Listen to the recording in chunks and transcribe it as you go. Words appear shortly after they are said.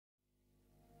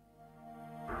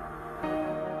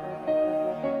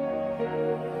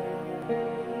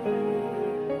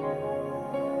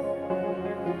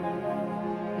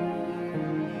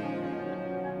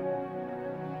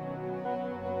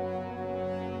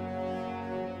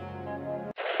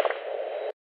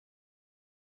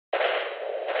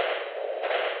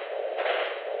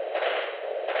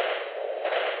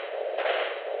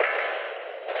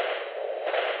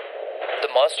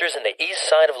monsters in the east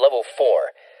side of level 4.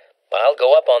 I'll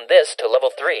go up on this to level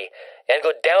 3 and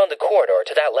go down the corridor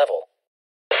to that level.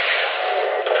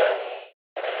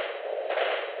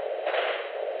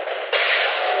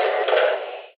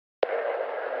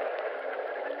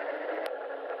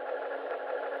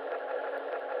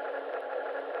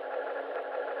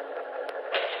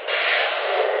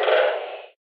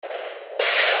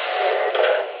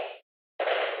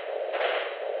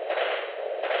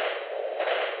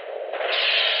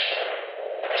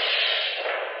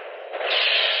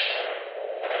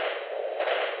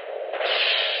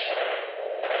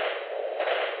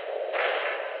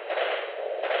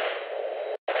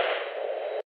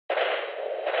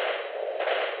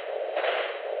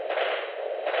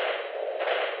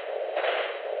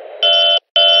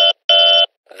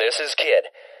 This is Kid.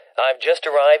 I've just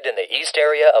arrived in the east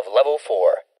area of level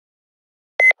 4.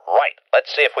 Right,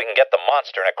 let's see if we can get the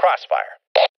monster in a crossfire.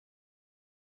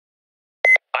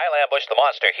 I'll ambush the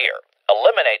monster here.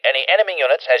 Eliminate any enemy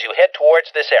units as you head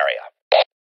towards this area.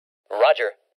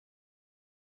 Roger.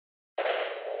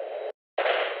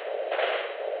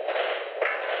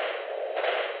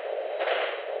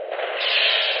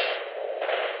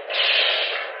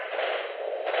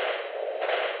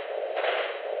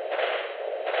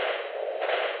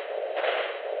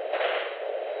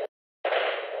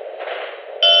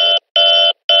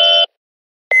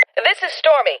 This is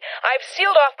Stormy. I've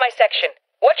sealed off my section.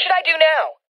 What should I do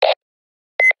now?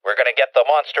 We're going to get the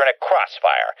monster in a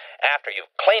crossfire. After you've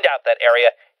cleaned out that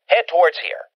area, head towards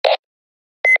here.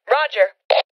 Roger.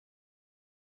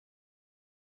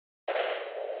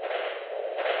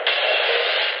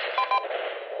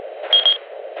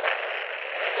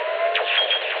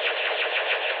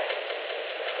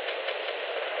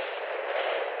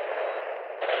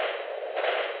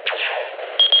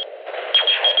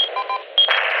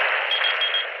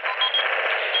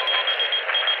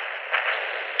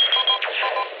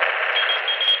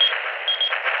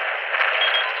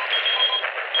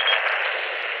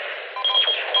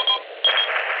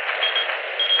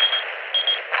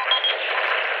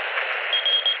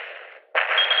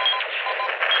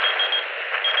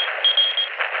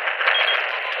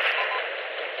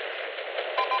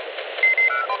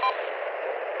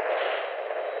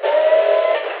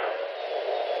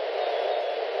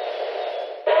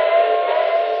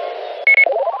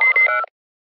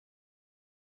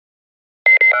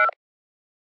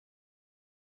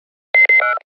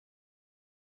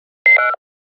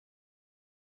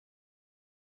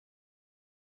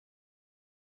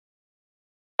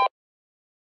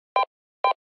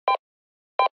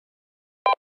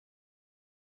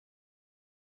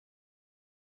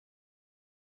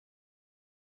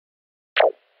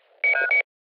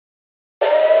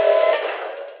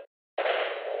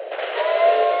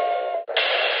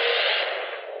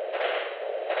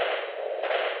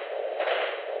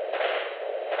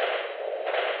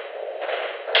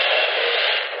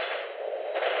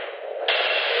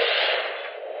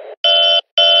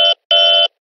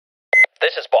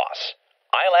 This is Boss.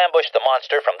 I'll ambush the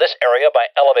monster from this area by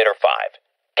elevator 5.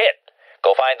 Kid,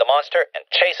 go find the monster and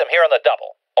chase him here on the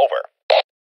double. Over.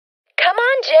 Come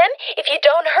on, Jim. If you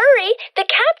don't hurry, the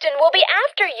captain will be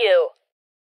after you.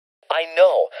 I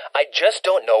know. I just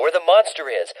don't know where the monster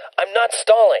is. I'm not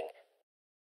stalling.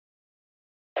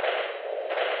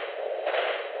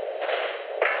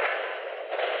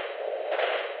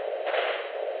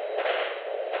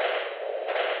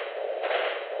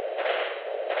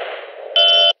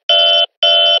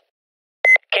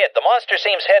 Kid, the monster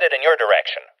seems headed in your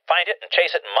direction. Find it and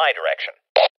chase it in my direction.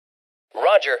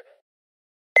 Roger.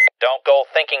 Don't go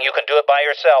thinking you can do it by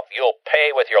yourself. You'll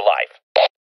pay with your life.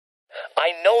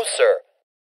 I know, sir.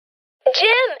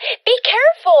 Jim, be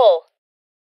careful.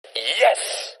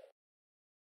 Yes!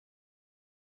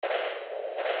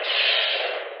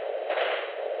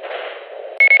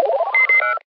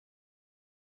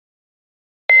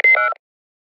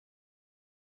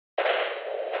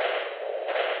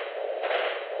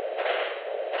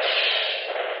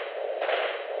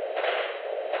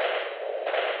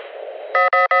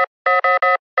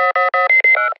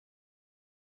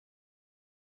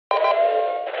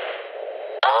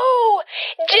 Oh,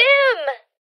 Jim!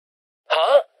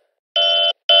 Huh?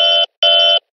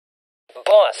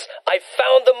 Boss, I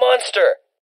found the monster!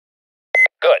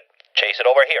 Good. Chase it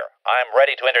over here. I'm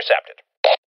ready to intercept it.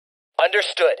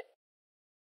 Understood.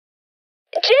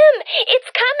 Jim,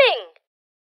 it's coming!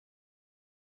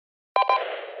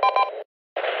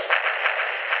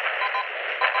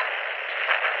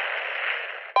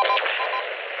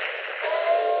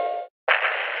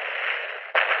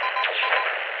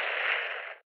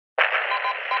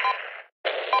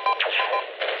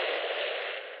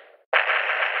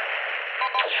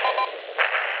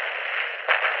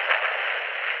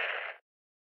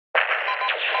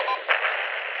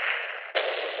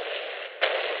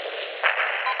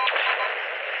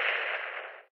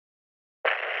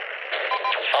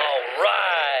 All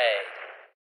right.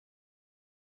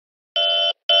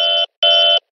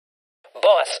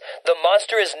 Boss, the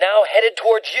monster is now headed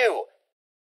towards you.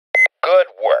 Good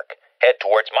work. Head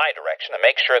towards my direction and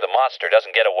make sure the monster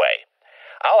doesn't get away.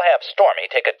 I'll have Stormy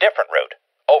take a different route.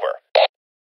 Over.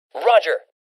 Roger.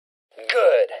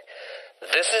 Good.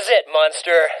 This is it,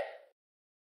 monster.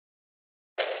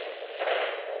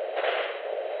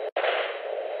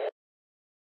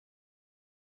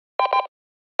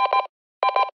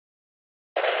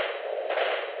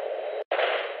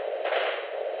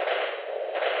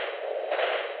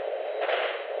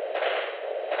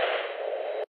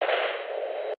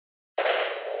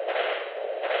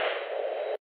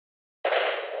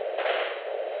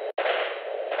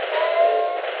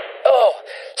 Oh,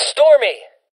 Stormy!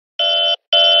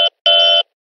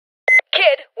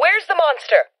 Kid, where's the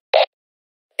monster?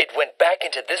 It went back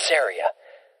into this area.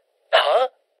 Huh?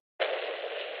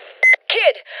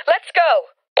 Kid, let's go.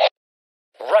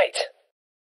 Right.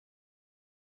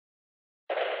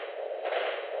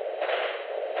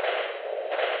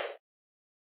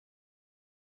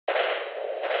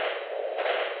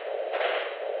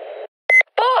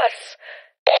 Boss!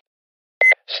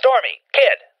 Stormy,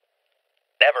 kid.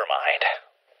 Never mind.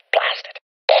 Blast it.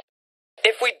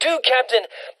 If we do, Captain,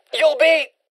 you'll be...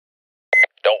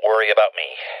 Don't worry about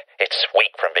me. It's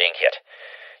weak from being hit.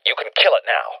 You can kill it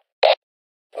now.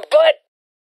 But...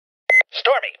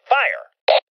 Stormy, fire!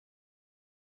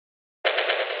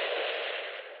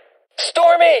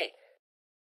 Stormy!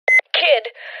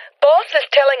 Kid, Boss is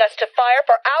telling us to fire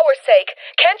for our sake.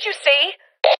 Can't you see?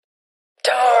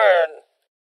 Darn!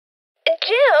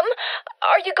 Jim,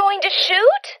 are you going to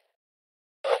shoot?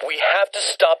 We have to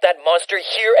stop that monster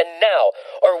here and now,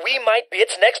 or we might be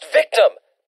its next victim.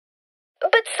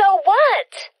 But so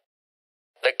what?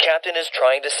 The captain is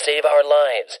trying to save our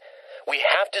lives. We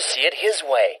have to see it his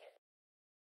way.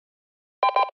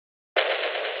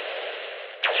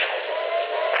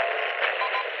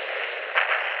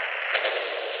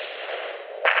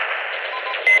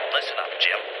 Listen up,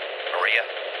 Jim. Maria,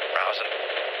 Rosen.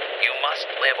 You must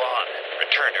live on.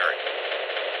 Return to Earth.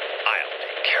 I'll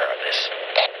take care of this.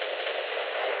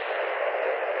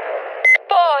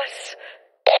 Boss!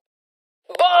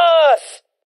 Boss!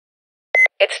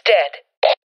 It's dead.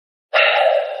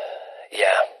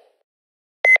 Yeah.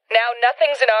 Now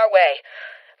nothing's in our way.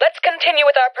 Let's continue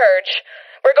with our purge.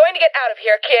 We're going to get out of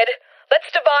here, kid.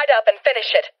 Let's divide up and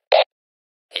finish it.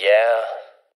 Yeah.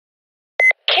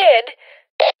 Kid?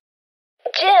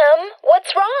 Jim,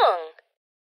 what's wrong?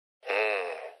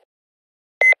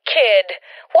 Kid,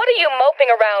 what are you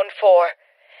moping around for?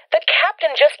 The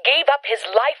captain just gave up his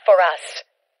life for us.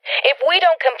 If we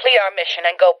don't complete our mission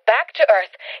and go back to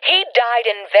Earth, he died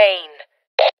in vain.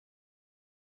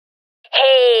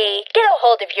 Hey, get a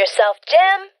hold of yourself,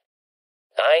 Jim.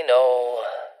 I know.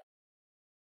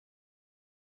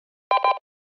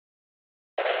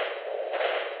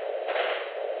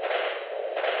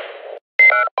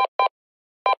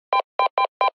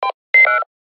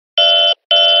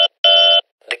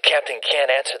 The captain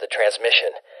can't answer the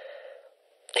transmission.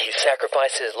 He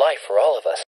sacrificed his life for all of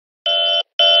us.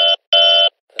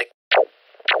 The...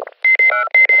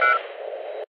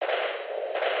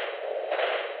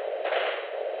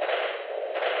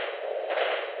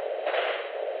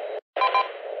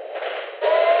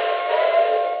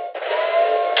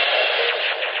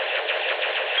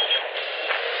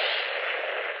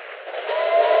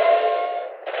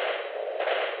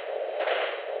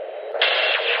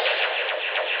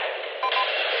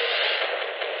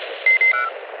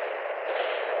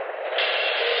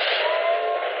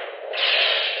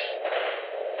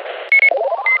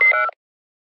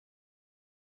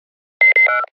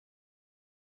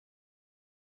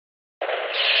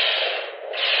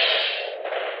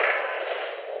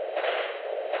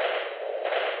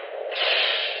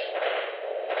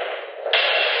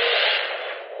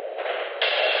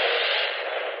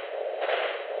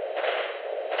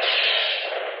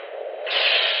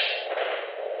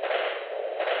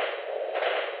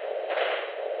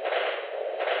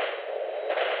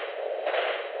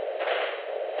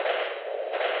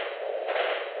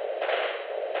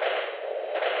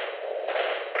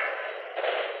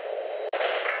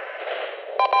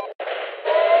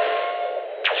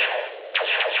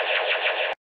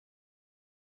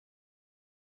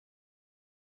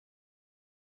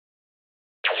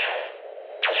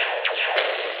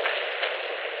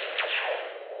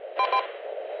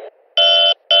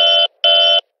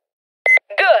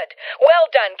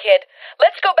 done, kid.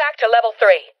 Let's go back to level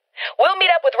 3. We'll meet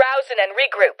up with Rousen and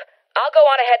regroup. I'll go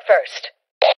on ahead first.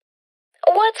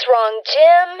 What's wrong,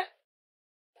 Jim?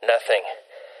 Nothing.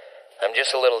 I'm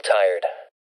just a little tired.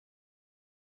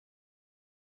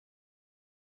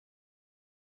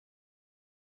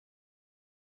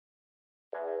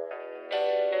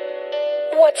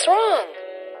 What's wrong?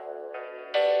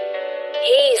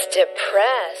 He's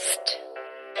depressed.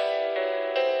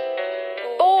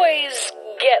 Boys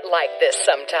get like this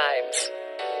sometimes.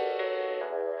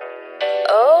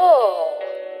 Oh.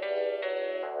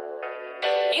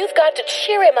 You've got to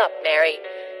cheer him up, Mary.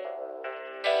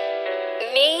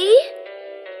 Me?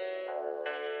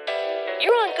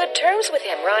 You're on good terms with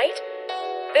him, right?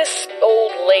 This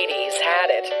old lady's had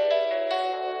it.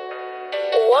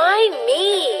 Why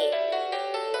me?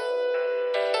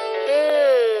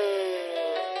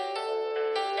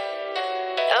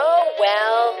 Oh,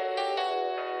 well.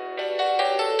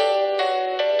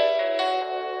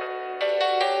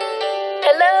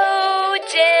 Hello,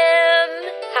 Jim.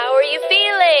 How are you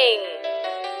feeling?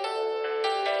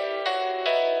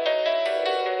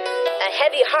 A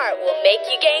heavy heart will make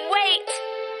you gain weight.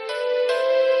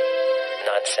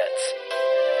 Nonsense.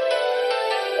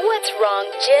 What's wrong,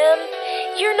 Jim?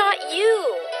 You're not you.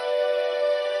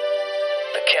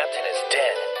 The captain is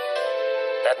dead.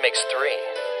 That makes 3.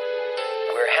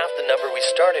 We're half the number we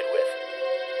started with.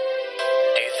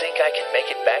 Do you think I can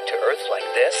make it back to Earth like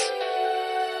this?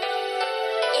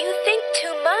 You think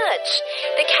too much.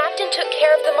 The captain took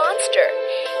care of the monster.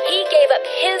 He gave up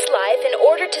his life in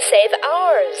order to save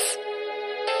ours.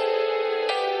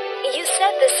 You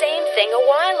said the same thing a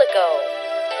while ago.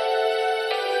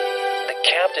 The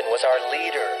captain was our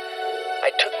leader.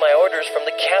 I took my orders from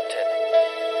the captain.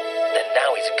 Then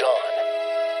now he's gone.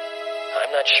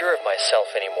 I'm not sure of myself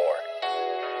anymore.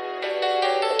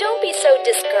 Don't be so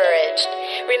discouraged.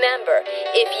 Remember,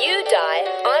 if you die,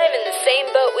 I'm in the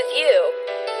same boat with you.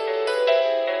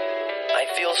 I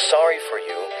feel sorry for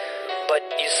you, but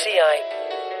you see,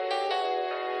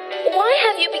 Why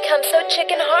have you become so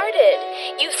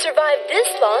chicken-hearted? You've survived this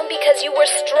long because you were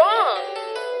strong.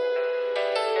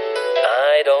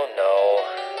 I don't know.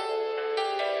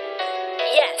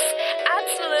 Yes,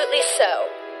 absolutely so.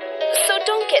 So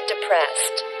don't get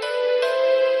depressed.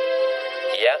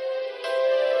 Yeah?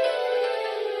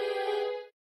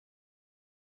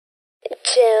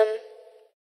 Jim.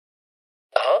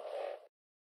 Huh?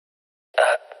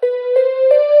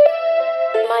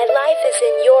 My life is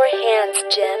in your hands,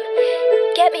 Jim.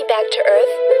 Get me back to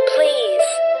Earth, please.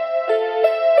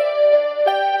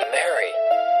 Mary.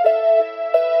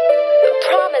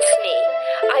 Promise me.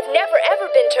 I've never ever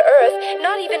been to Earth,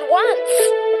 not even once.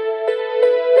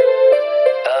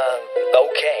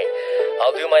 Okay.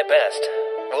 I'll do my best.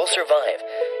 We'll survive,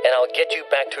 and I'll get you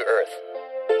back to Earth.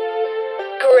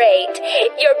 Great.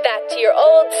 You're back to your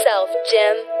old self,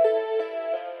 Jim.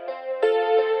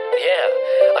 Yeah,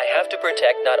 I have to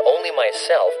protect not only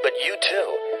myself, but you too.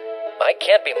 I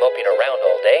can't be moping around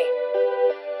all day.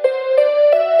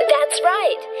 That's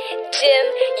right. Jim,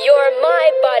 you're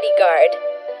my bodyguard.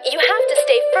 You have to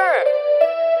stay firm.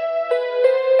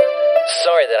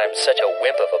 Sorry that I'm such a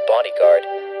wimp of a bodyguard.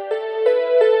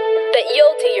 But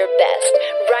you'll do your best,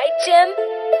 right, Jim?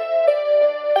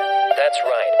 That's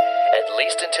right, at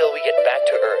least until we get back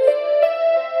to Earth.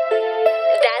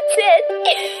 That's it.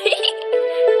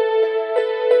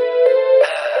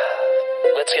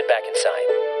 Let's get back inside.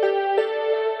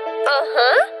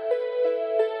 Uh-huh.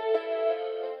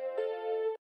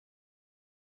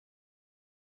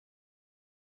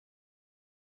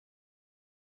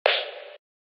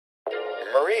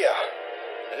 Maria,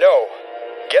 no.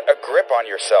 Get a grip on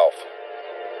yourself.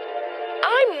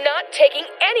 I'm not taking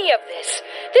any of this.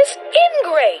 This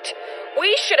ingrate.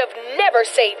 We should have never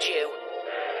saved you.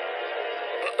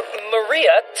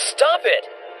 Maria, stop it!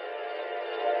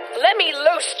 Let me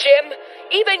loose, Jim.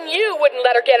 Even you wouldn't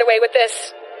let her get away with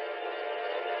this.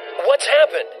 What's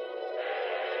happened?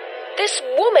 This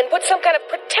woman put some kind of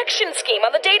protection scheme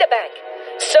on the databank.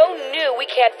 So new we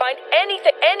can't find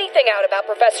anything out about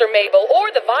Professor Mabel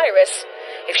or the virus.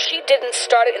 If she didn't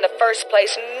start it in the first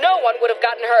place, no one would have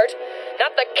gotten hurt.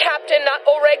 Not the captain, not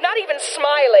Ulrich, not even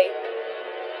Smiley.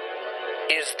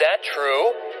 Is that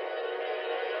true?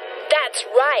 That's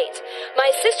right.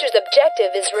 My sister's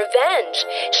objective is revenge.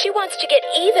 She wants to get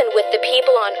even with the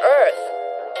people on Earth.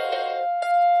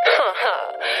 Ha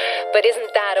But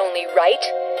isn't that only right?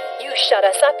 You shut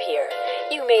us up here.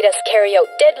 You made us carry out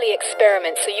deadly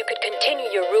experiments so you could continue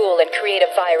your rule and create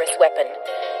a virus weapon.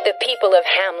 The people of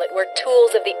Hamlet were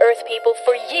tools of the Earth people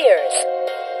for years.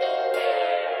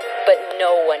 But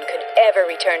no one could ever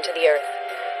return to the Earth.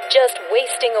 just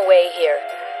wasting away here.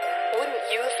 Wouldn't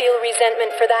you feel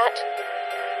resentment for that?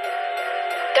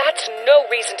 That's no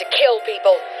reason to kill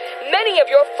people. Many of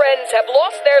your friends have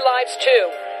lost their lives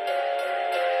too.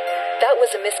 That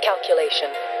was a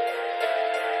miscalculation.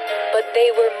 But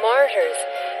they were martyrs.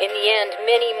 In the end,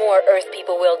 many more Earth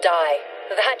people will die.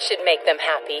 That should make them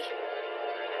happy.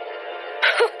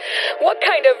 What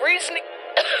kind of reasoning?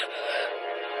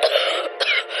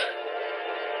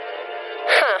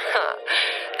 Ha.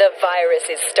 The virus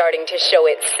is starting to show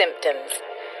its symptoms.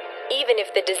 Even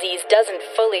if the disease doesn't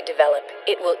fully develop,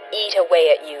 it will eat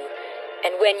away at you.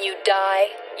 And when you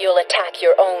die, you'll attack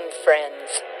your own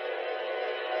friends.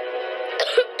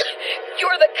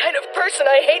 You're the kind of person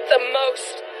I hate the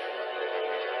most.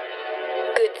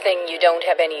 Good thing you don't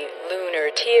have any lunar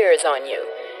tears on you.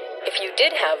 If you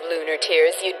did have lunar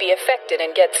tears, you'd be affected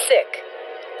and get sick.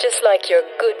 Just like your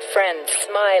good friend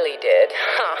Smiley did.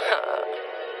 Ha ha.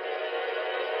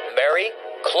 Mary,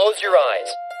 close your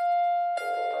eyes.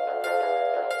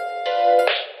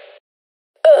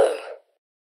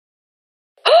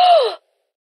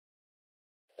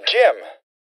 Jim!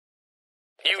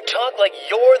 You talk like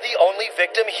you're the only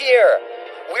victim here.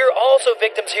 We're also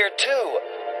victims here, too.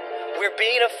 We're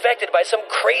being affected by some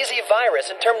crazy virus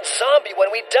and turned zombie when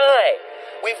we die.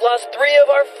 We've lost 3 of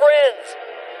our friends.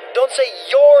 Don't say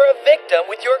you're a victim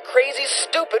with your crazy,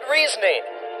 stupid reasoning.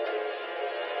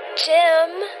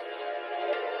 Jim,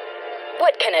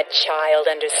 what can a child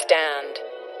understand?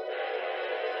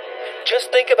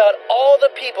 Just think about all the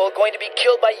people going to be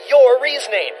killed by your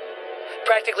reasoning.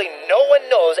 Practically no one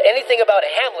knows anything about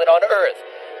Hamlet on Earth,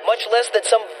 much less that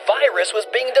some virus was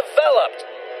being developed.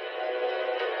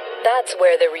 That's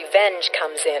where the revenge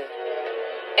comes in.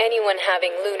 Anyone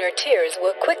having lunar tears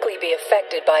will quickly be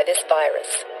affected by this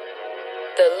virus.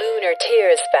 The lunar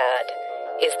tears fad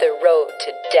is the road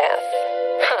to death.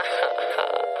 Ha ha ha.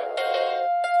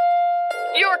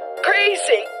 You're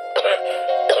crazy.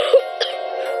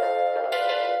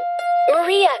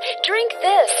 Maria, drink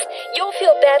this. You'll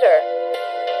feel better.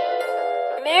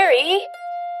 Mary?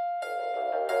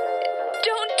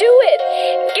 Don't do it.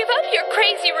 Give up your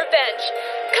crazy revenge.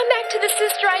 Come back to the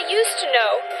sister I used to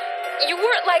know. You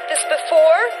weren't like this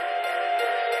before.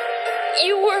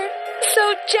 You were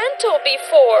so gentle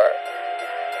before.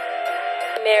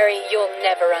 Mary, you'll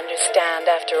never understand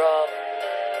after all.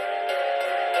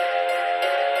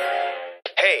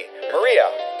 Hey, Maria!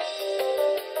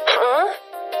 Huh?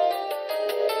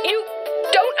 You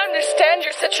don't understand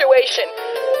your situation.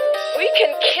 We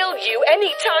can kill you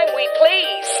anytime we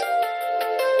please.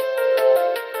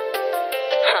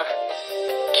 Huh.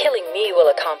 Killing me will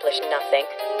accomplish nothing.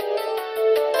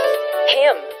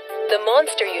 Him, the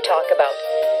monster you talk about,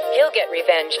 he'll get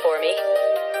revenge for me.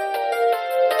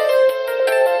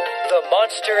 The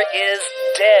monster is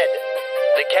dead.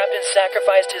 The captain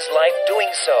sacrificed his life doing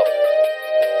so.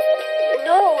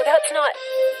 No, that's not...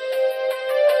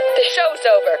 The show's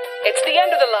over. It's the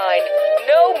end of the line.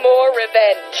 No more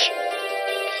revenge.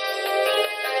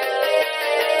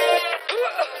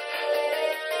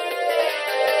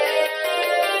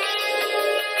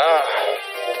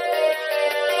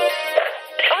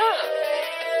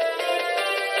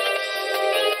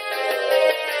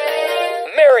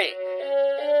 Mary!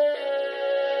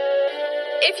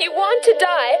 If you want to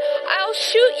die, I'll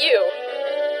shoot you.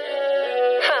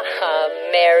 Ha ha,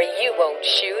 Mary, you won't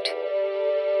shoot.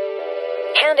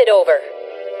 Hand it over.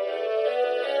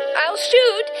 I'll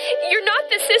shoot. You're not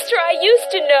the sister I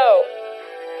used to know.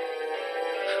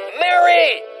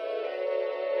 Mary!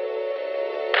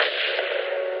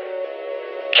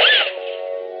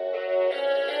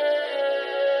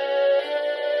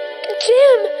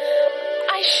 Jim,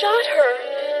 I shot her.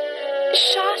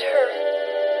 Shot her.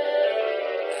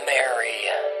 Mary.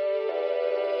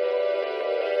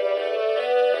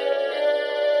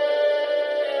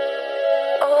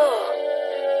 Oh.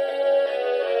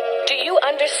 Do you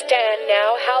understand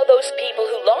now how those people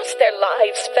who lost their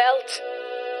lives felt?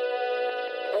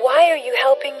 Why are you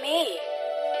helping me?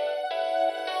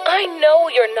 I know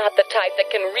you're not the type that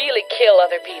can really kill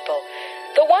other people.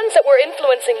 The ones that were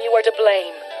influencing you are to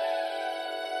blame.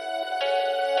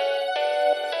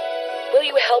 Will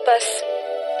you help us?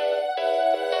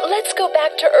 Let's go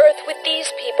back to Earth with these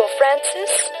people,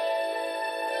 Francis.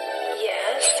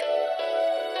 Yes?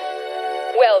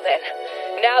 Well then,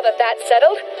 now that that's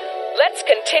settled, let's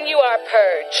continue our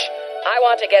purge. I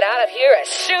want to get out of here as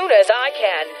soon as I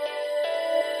can.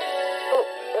 Oh,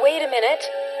 wait a minute.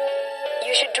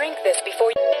 You should drink this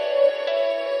before you...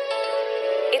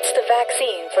 It's the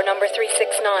vaccine for number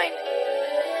 369.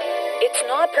 It's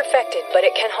not perfected, but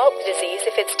it can halt the disease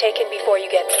if it's taken before you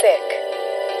get sick.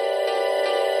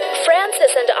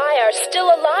 Francis and I are still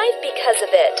alive because of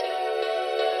it.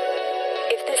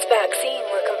 If this vaccine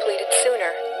were completed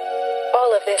sooner,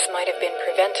 all of this might have been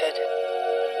prevented.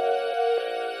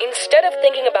 Instead of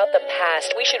thinking about the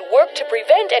past, we should work to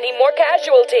prevent any more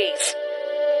casualties.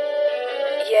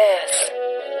 Yes.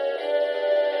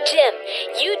 Jim,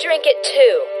 you drink it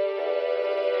too.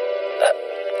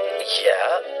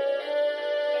 Yeah?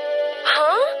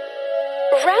 Huh?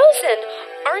 Rousen,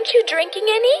 aren't you drinking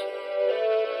any?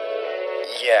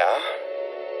 Yeah.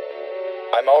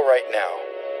 I'm all right now,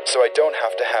 so I don't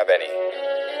have to have any.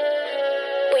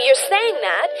 Well, you're saying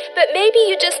that, but maybe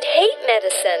you just hate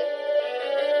medicine.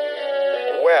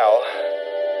 Well,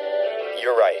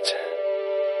 you're right.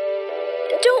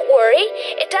 Don't worry,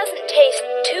 it doesn't taste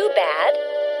too bad.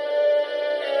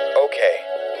 Okay,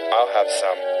 I'll have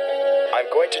some. I'm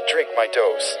going to drink my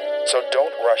dose, so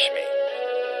don't rush me.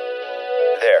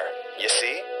 There, you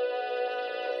see?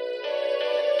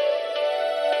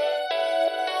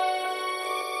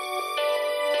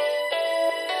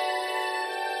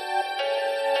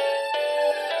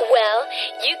 Well,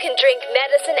 you can drink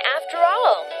medicine after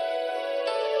all.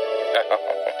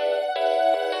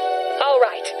 All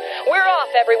right, we're off,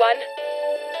 everyone.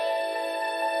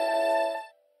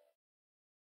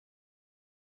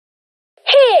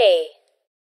 Hey!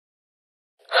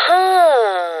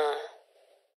 Huh.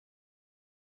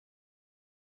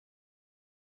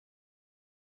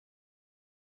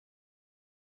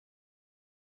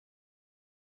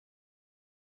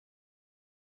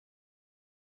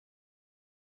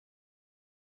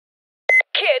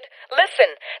 Kid,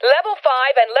 listen. Level 5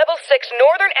 and Level 6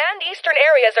 northern and eastern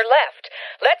areas are left.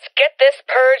 Let's get this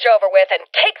purge over with and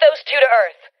take those two to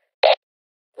Earth.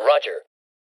 Roger.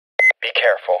 Be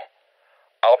careful.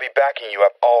 I'll be backing you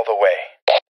up all the way.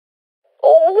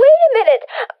 Oh, wait a minute.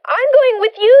 I'm going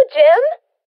with you, Jim.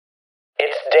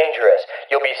 It's dangerous.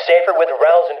 You'll be safer with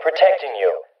Rousen protecting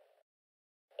you.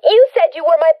 You said you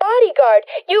were my bodyguard.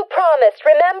 You promised,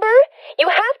 remember? You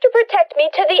have to protect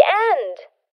me to the end.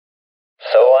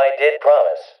 So I did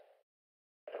promise.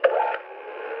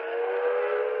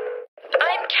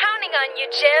 I'm counting on you,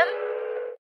 Jim.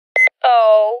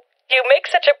 Oh, you make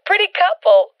such a pretty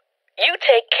couple. You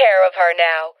take care of her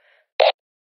now.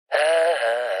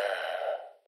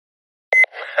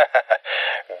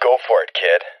 Go for it,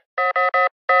 kid.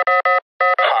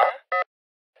 Huh?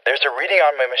 There's a reading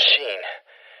on my machine.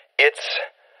 It's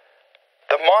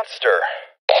the monster.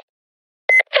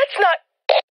 That's not...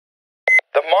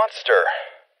 The monster.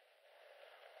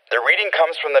 The reading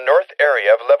comes from the north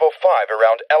area of level 5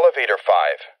 around elevator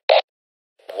 5.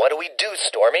 What do we do,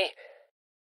 Stormy?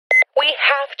 We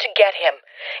have to get him.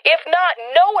 If not,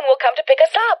 no one will come to pick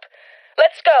us up.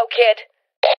 Let's go, kid.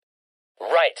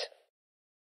 Right.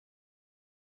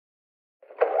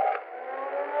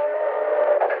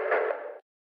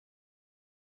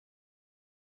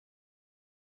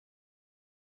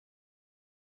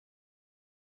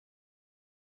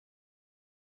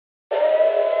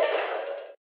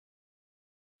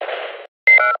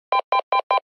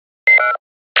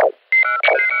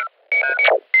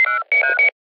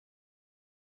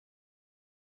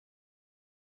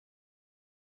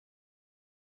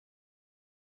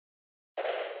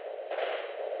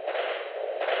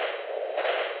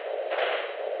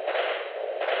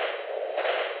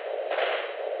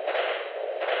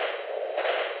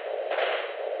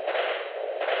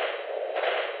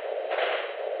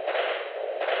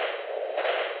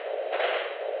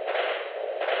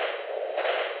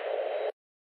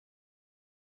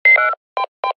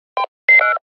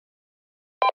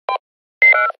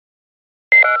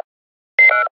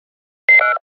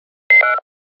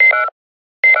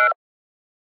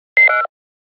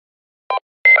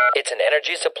 It's an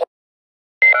energy supply.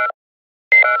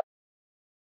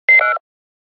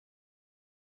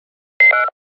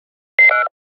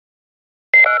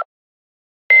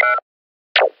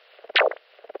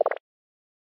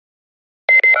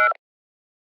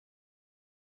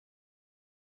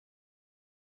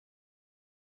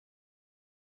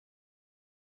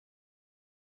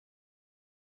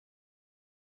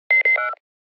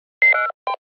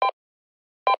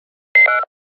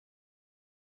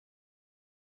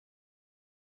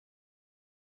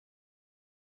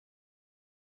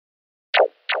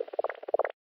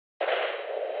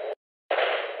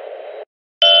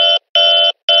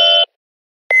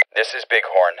 This is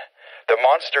Bighorn. The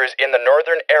monster is in the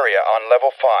northern area on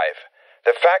level 5.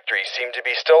 The factories seem to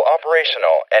be still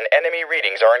operational, and enemy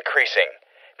readings are increasing.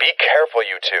 Be careful,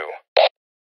 you two.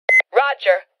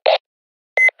 Roger.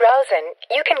 Rousen,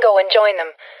 you can go and join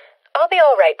them. I'll be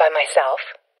all right by myself.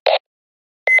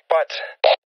 But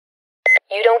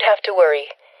You don't have to worry.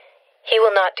 He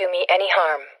will not do me any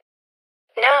harm.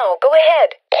 Now, go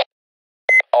ahead.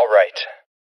 All right.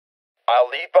 I'll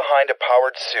leave behind a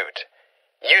powered suit.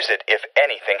 Use it if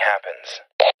anything happens.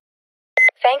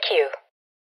 Thank you.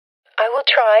 I will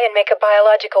try and make a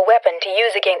biological weapon to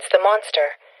use against the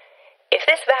monster. If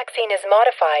this vaccine is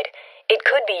modified, it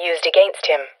could be used against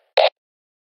him.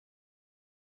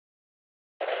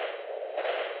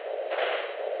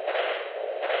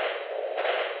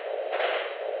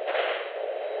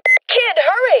 Kid,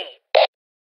 hurry!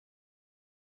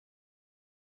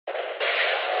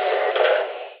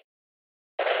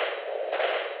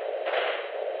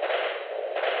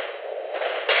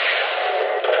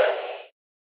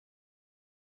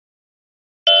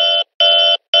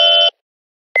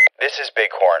 This is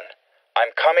Bighorn.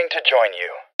 I'm coming to join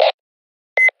you.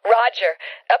 Roger.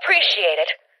 Appreciate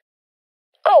it.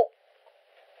 Oh,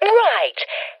 right.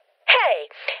 Hey,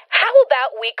 how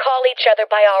about we call each other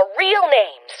by our real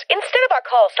names instead of our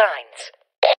call signs?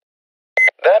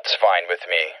 That's fine with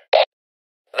me.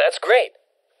 That's great.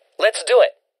 Let's do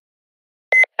it.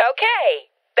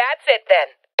 Okay, that's it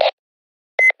then.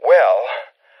 Well,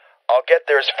 I'll get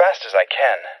there as fast as I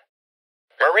can.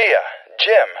 Maria,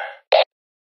 Jim.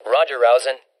 Roger,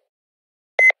 Rousen.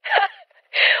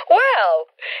 Well,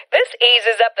 this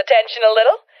eases up the tension a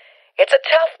little. It's a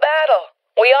tough battle.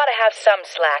 We ought to have some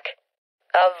slack.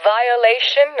 A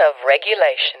violation of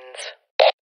regulations.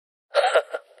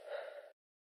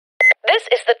 This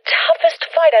is the toughest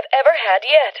fight I've ever had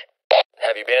yet.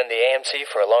 Have you been in the AMC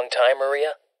for a long time,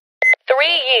 Maria? 3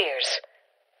 years.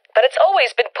 But it's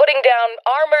always been putting down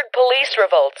armored police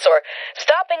revolts or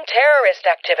stopping terrorist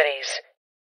activities.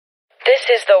 This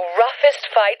is the roughest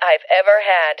fight I've ever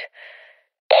had.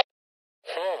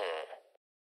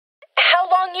 How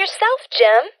long yourself,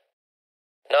 Jim?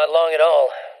 Not long at all.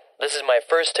 This is my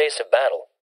first taste of battle.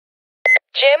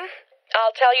 Jim,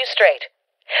 I'll tell you straight.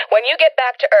 When you get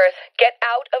back to Earth, get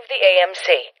out of the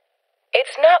AMC.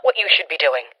 It's not what you should be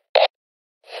doing.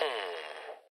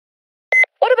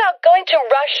 What about going to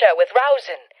Russia with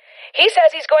Rousen? He says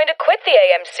he's going to quit the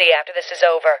AMC after this is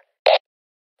over.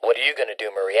 What are you going to do,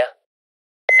 Maria?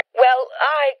 Well,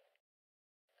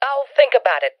 I'll think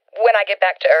about it when I get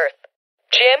back to Earth.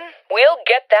 Jim, we'll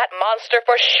get that monster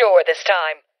for sure this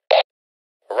time.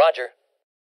 Roger.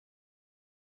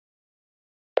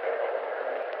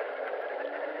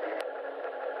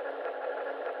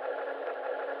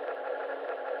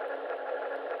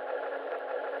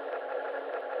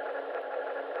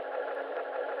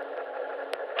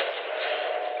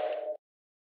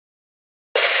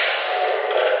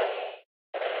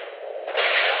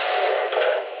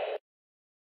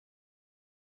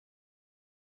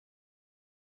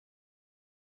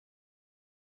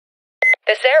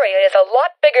 This area is a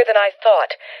lot bigger than I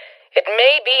thought. It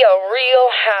may be a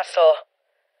real hassle.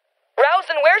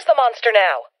 Rousen, where's the monster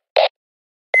now?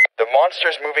 The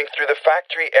monster's moving through the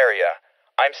factory area.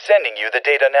 I'm sending you the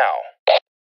data now.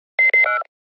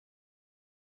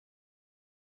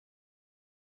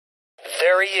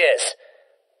 There he is.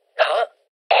 Huh?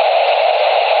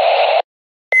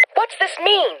 What's this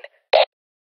mean?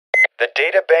 The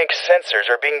data bank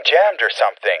sensors are being jammed or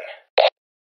something.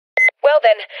 Well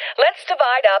then, let's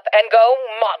divide up and go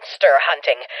monster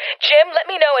hunting. Jim, let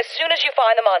me know as soon as you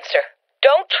find the monster.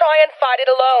 Don't try and fight it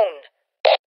alone.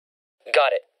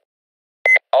 Got it.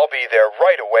 I'll be there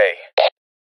right away.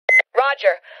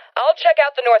 Roger. I'll check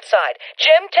out the north side.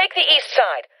 Jim, take the east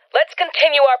side. Let's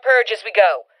continue our purge as we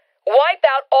go. Wipe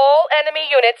out all enemy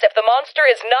units if the monster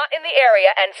is not in the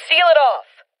area and seal it off.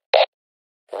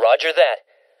 Roger that.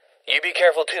 You be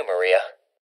careful too, Maria.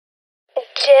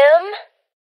 Jim?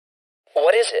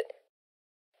 What is it?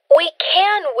 We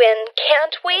can win,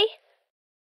 can't we?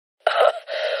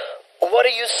 What are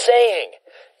you saying?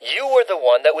 You were the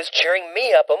one that was cheering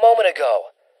me up a moment ago.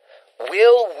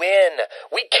 We'll win.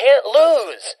 We can't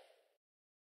lose.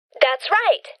 That's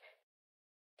right.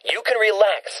 You can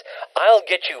relax. I'll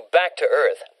get you back to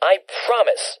Earth. I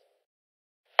promise.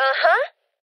 Uh-huh.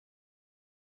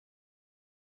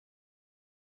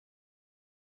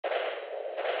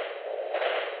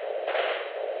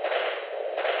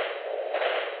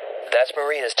 That's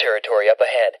Maria's territory up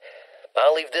ahead.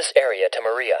 I'll leave this area to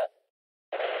Maria.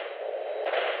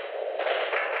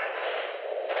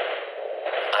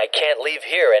 I can't leave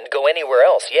here and go anywhere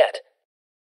else yet.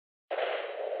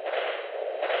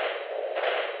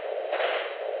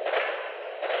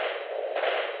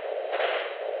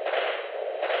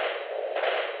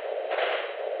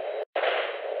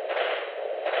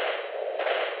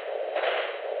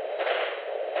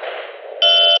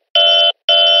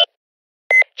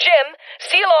 Jim,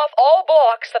 seal off all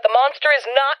blocks that the monster is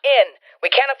not in. We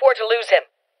can't afford to lose him.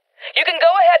 You can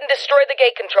go ahead and destroy the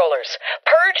gate controllers.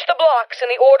 Purge the blocks in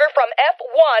the order from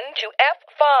F1 to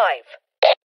F5.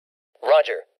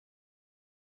 Roger.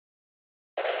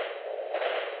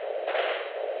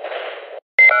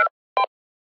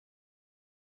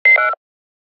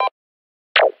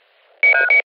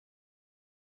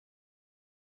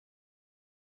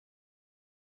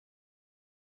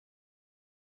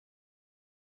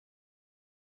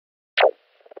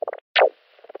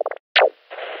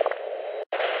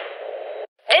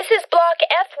 This is block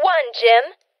F1,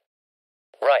 Jim.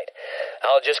 Right.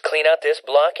 I'll just clean out this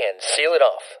block and seal it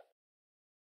off.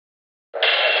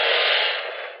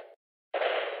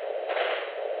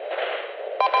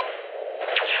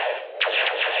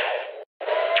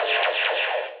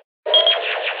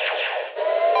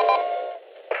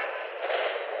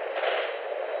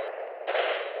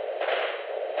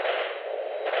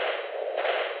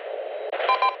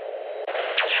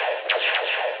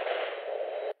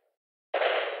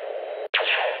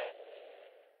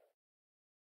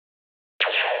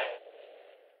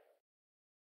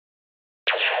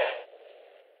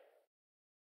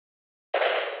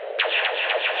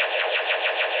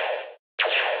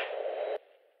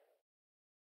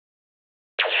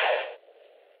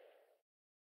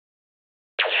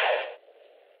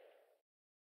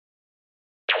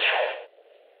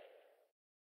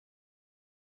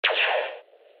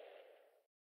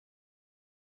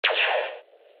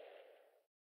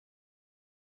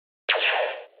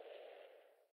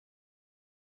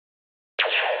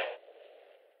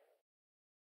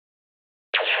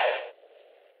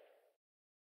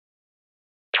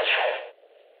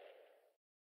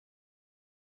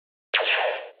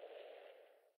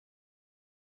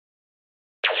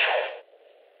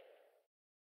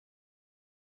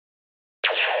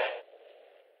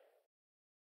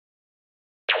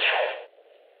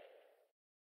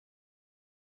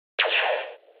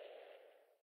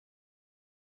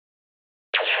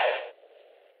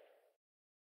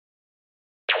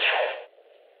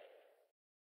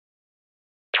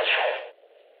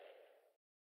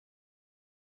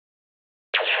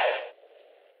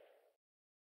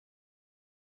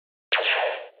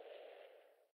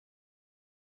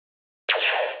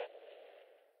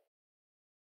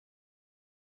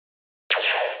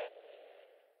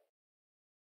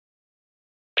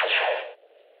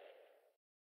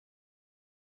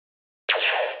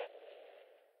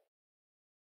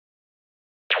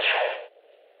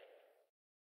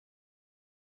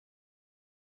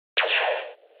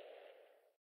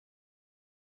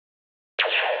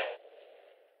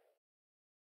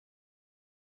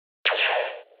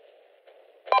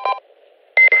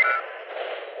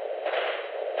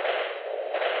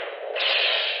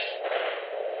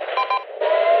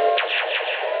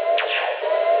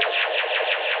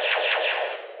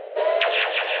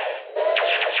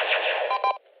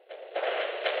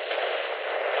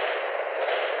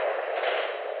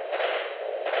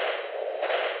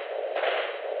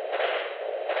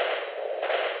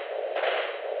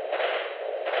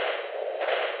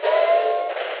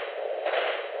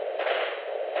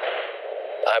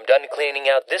 I'm done cleaning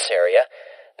out this area.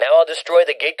 Now I'll destroy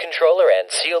the gate controller and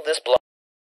seal this block.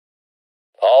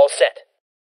 All set.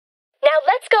 Now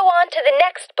let's go on to the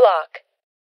next block.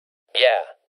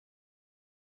 Yeah.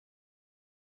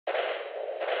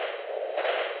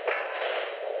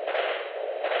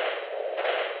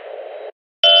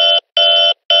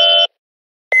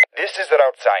 This is the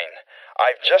route sign.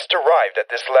 I've just arrived at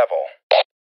this level.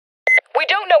 We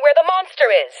don't know where the monster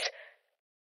is.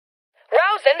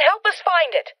 Rousen, help us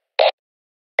find it.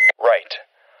 Right.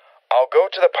 I'll go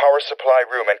to the power supply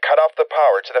room and cut off the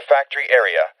power to the factory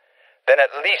area. Then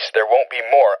at least there won't be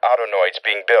more autonoids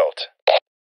being built.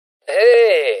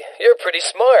 Hey, you're pretty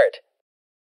smart.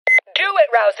 Do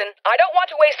it, Rousen. I don't want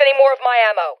to waste any more of my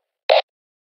ammo.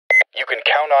 You can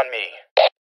count on me.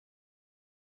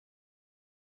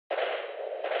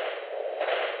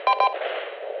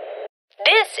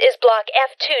 This is block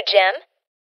F2, Jim.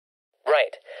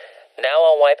 Right. Now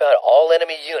I'll wipe out all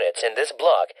enemy units in this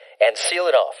block and seal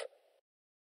it off.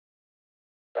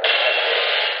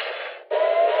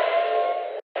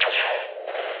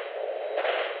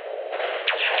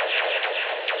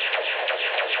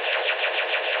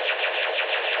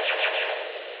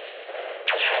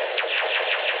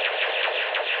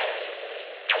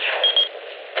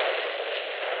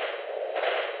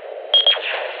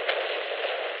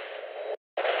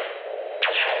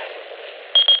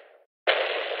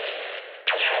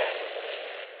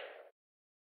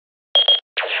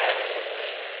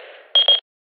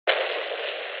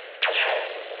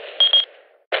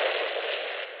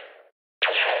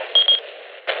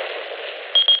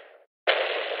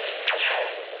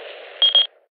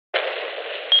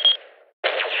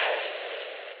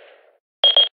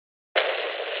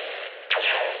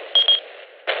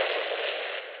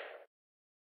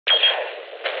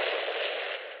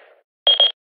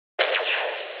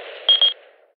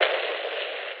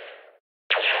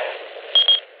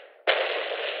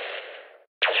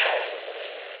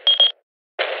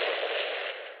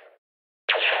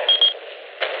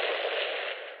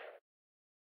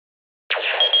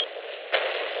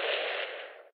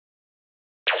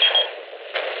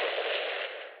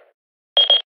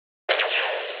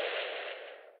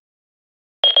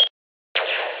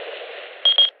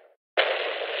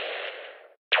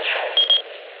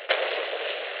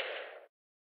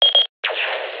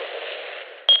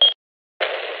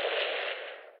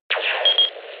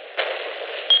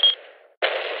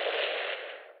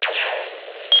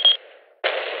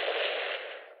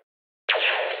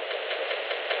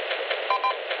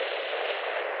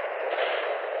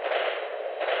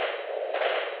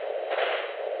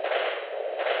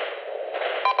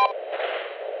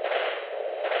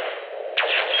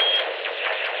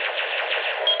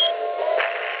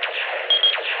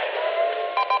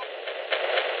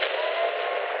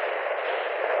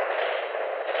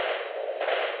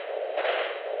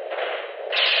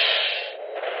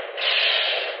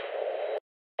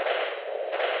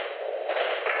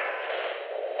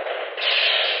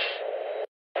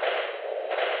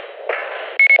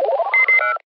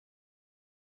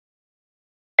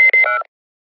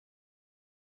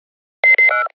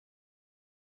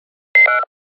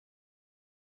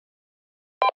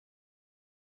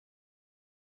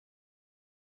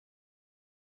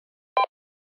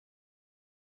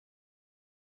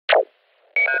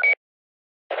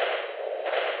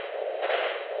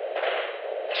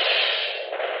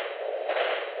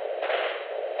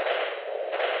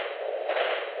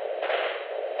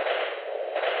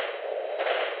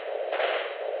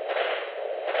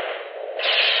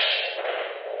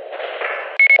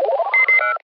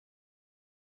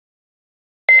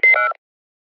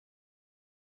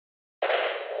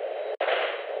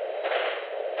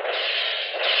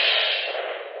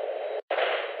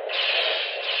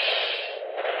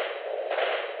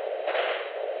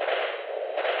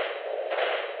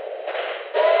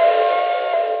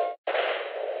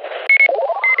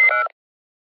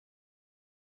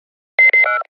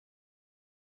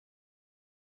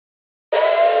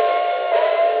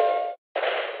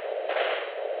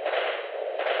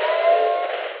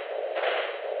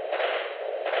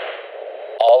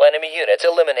 All enemy units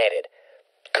eliminated.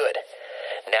 Good.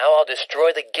 Now I'll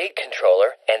destroy the gate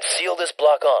controller and seal this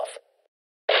block off.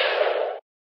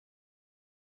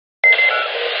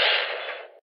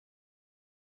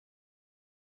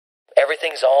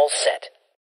 Everything's all set.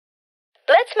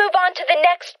 Let's move on to the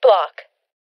next block.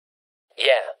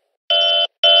 Yeah.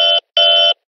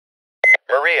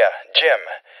 Maria, Jim,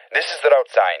 this is the route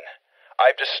sign.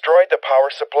 I've destroyed the power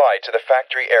supply to the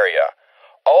factory area.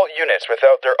 All units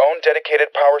without their own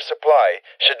dedicated power supply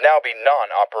should now be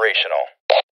non-operational.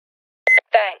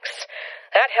 Thanks.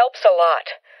 That helps a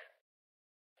lot.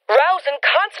 Rouse and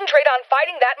concentrate on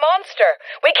fighting that monster.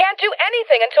 We can't do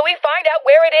anything until we find out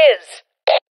where it is.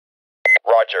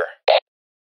 Roger.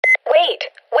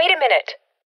 Wait a minute.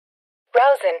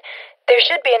 Rousen, there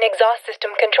should be an exhaust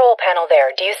system control panel there.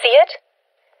 Do you see it?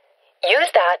 Use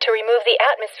that to remove the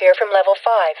atmosphere from level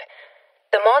 5.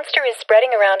 The monster is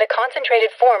spreading around a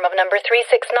concentrated form of number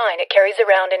 369 it carries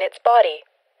around in its body.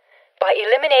 By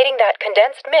eliminating that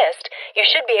condensed mist, you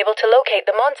should be able to locate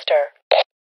the monster.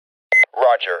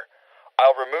 Roger.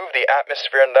 I'll remove the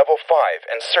atmosphere in level 5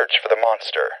 and search for the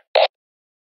monster.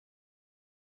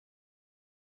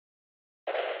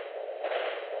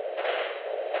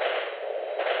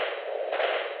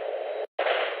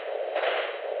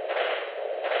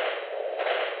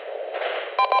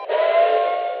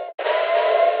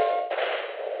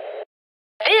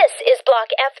 This is block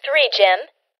F3, Jim.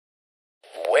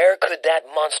 Where could that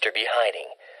monster be hiding?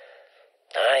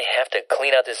 I have to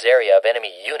clean out this area of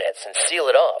enemy units and seal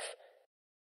it off.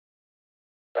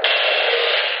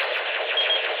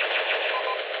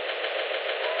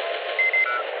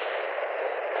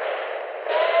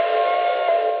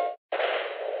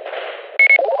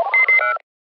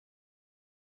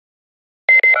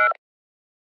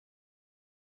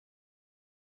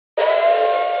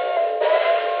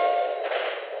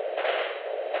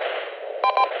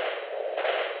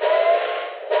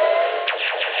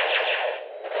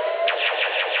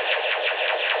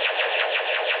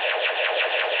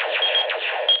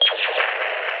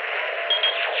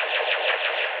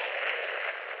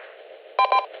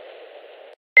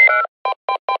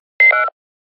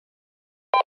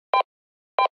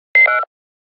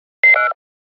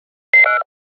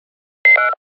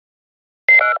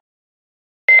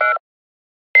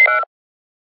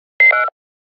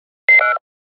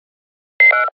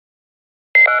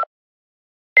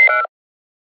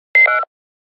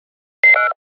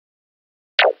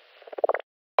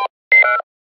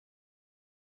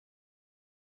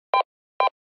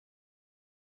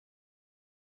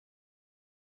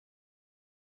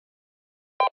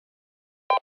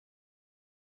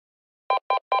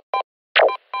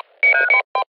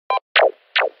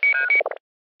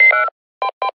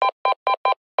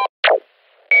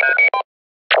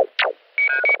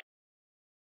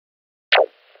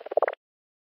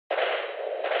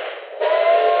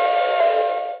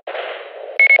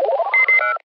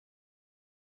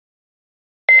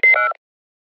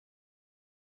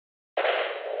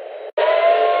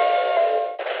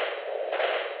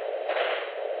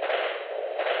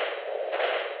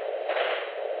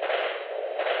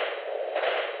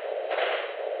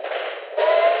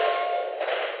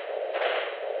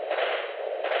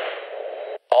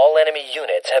 All enemy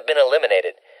units have been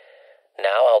eliminated.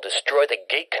 Now I'll destroy the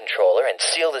gate controller and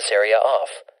seal this area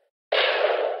off.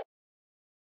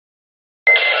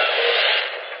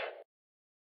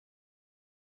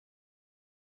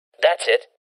 That's it.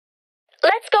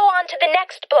 Let's go on to the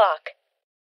next block.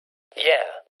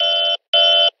 Yeah.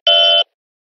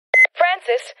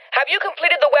 Francis, have you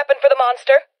completed the weapon for the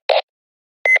monster?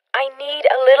 I need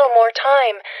a little more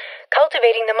time.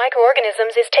 Cultivating the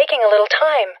microorganisms is taking a little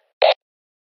time.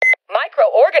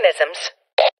 Microorganisms?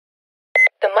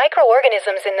 The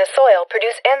microorganisms in the soil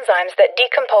produce enzymes that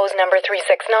decompose number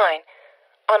 369.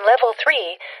 On level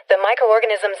 3, the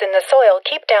microorganisms in the soil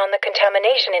keep down the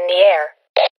contamination in the air.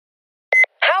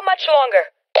 How much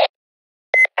longer?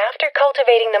 After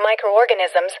cultivating the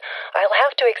microorganisms, I'll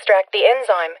have to extract the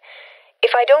enzyme.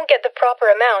 If I don't get the proper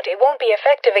amount, it won't be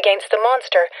effective against the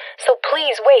monster, so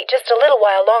please wait just a little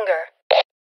while longer.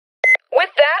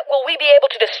 With that, will we be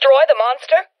able to destroy the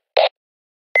monster?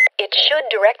 It should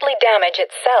directly damage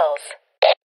its cells.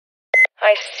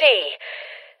 I see.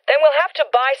 Then we'll have to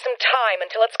buy some time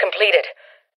until it's completed.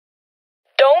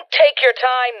 Don't take your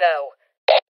time, though.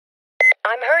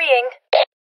 I'm hurrying.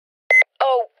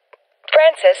 Oh,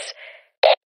 Francis.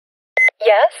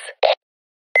 Yes?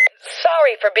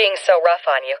 Sorry for being so rough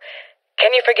on you.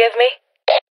 Can you forgive me?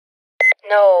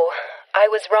 No, I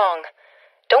was wrong.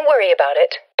 Don't worry about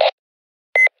it.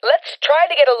 Let's try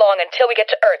to get along until we get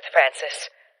to Earth, Francis.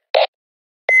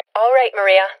 All right,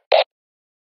 Maria.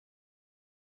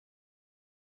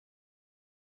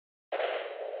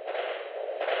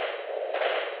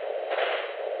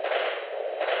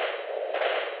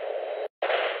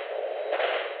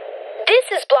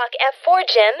 This is Block F4,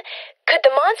 Jim. Could the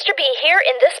monster be here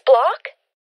in this block?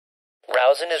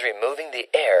 Rousing is removing the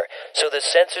air, so the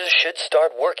sensors should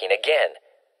start working again.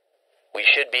 We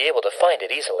should be able to find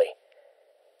it easily.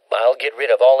 I'll get rid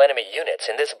of all enemy units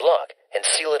in this block and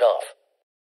seal it off.